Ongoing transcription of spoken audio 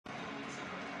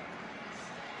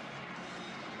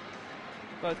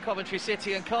Both Coventry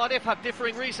City and Cardiff have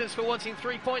differing reasons for wanting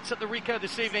 3 points at the Ricoh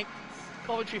this evening.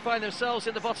 Coventry find themselves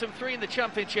in the bottom three in the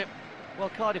Championship, while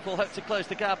Cardiff will hope to close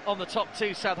the gap on the top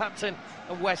two, Southampton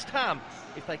and West Ham,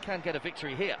 if they can get a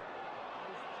victory here.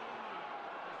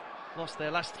 Lost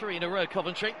their last three in a row,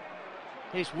 Coventry.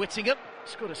 Here's Whittingham,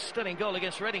 scored a stunning goal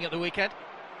against Reading at the weekend.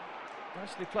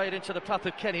 Nicely played into the path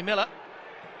of Kenny Miller.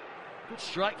 Good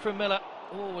strike from Miller.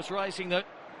 Oh, was rising though.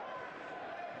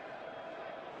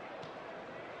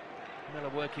 Miller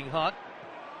working hard.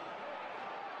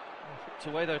 Flipped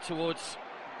away though towards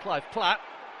Clive Platt.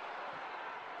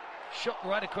 Shot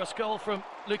right across goal from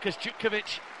Lukas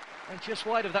Jutkovic and just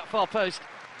wide of that far post.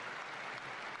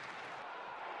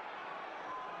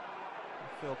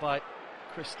 Filled by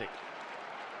Christie.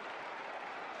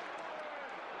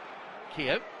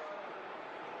 Keogh.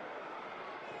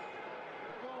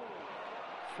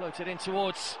 Floated in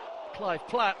towards Clive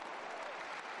Platt.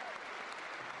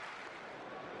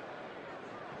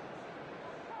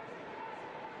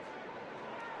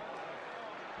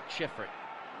 McSheffrey.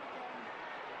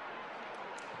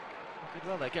 Did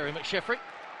well there, Gary McSheffrey.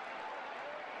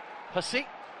 Hussey.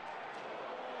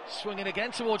 Swinging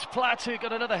again towards Platt, who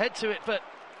got another head to it, but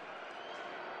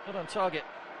not on target.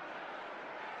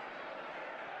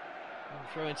 And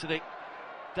throw into the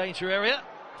danger area.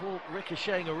 Ball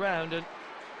ricocheting around and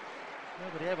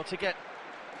nobody able to get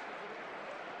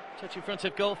touch in front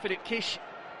of goal. Philip Kish.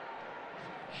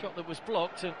 Shot that was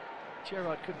blocked and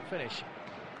Gerrard couldn't finish.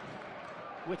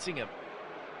 Whittingham.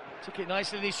 Took it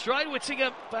nicely in his stride.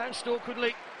 Whittingham bounced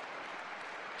awkwardly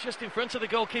just in front of the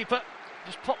goalkeeper.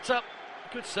 Just popped up.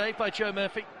 Good save by Joe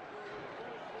Murphy.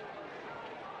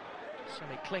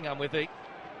 Sammy Clingham with the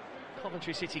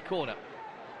Coventry City corner.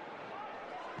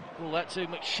 Ball that to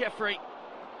McSheffrey.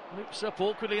 Loops up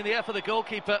awkwardly in the air for the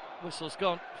goalkeeper. Whistle's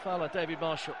gone. Foul on David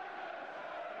Marshall.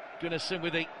 Gunnarsson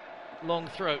with the long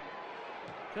throw.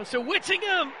 Goes to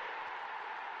Whittingham.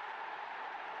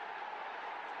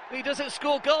 He doesn't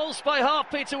score goals by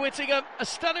half, Peter Whittingham. A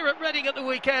stunner at Reading at the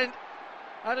weekend.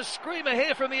 And a screamer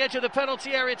here from the edge of the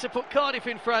penalty area to put Cardiff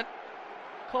in front.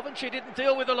 Coventry didn't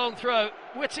deal with the long throw.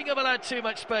 Whittingham allowed too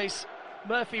much space.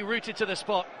 Murphy rooted to the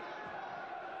spot.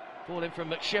 Ball in from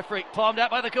McSheffrey, palmed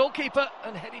out by the goalkeeper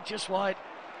and headed just wide.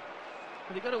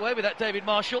 But he got away with that, David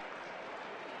Marshall.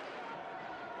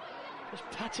 Just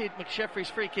patted McSheffrey's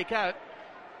free kick out.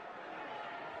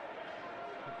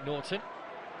 Norton.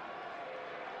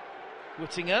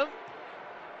 Whittingham.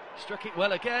 Struck it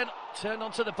well again. Turned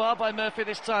onto the bar by Murphy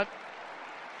this time.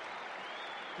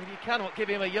 And you cannot give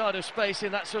him a yard of space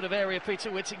in that sort of area,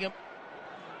 Peter Whittingham.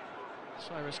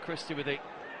 Cyrus Christie with the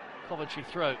Coventry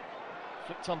throw.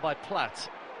 Flicked on by Platt.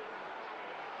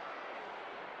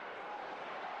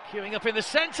 Queuing up in the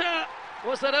centre.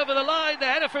 Was that over the line? The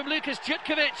header from Lukas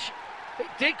Jutkovic. It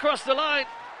did cross the line.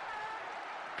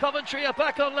 Coventry are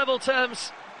back on level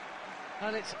terms.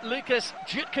 And it's Lukas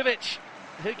Jutkovic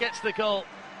who gets the goal.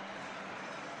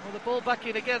 Well, the ball back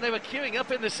in again. They were queuing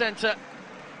up in the centre.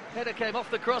 Header came off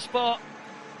the crossbar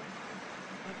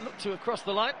and looked to have crossed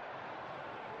the line.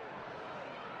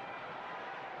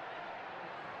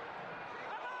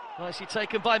 Nicely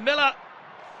taken by Miller.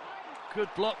 Good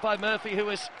block by Murphy, who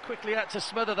was quickly out to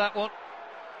smother that one.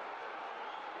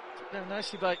 Took down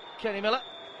nicely by Kenny Miller.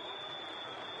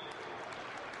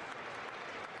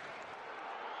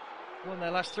 Won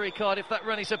their last three, Cardiff. That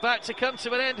run is about to come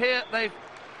to an end here. They've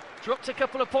dropped a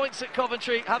couple of points at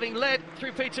Coventry, having led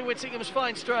through Peter Whittingham's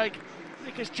fine strike.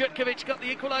 Lukas Jutkovic got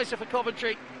the equaliser for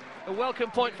Coventry. A welcome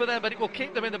point for them, but it will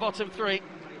keep them in the bottom three.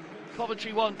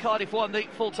 Coventry 1, Cardiff 1, the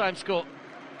full-time score.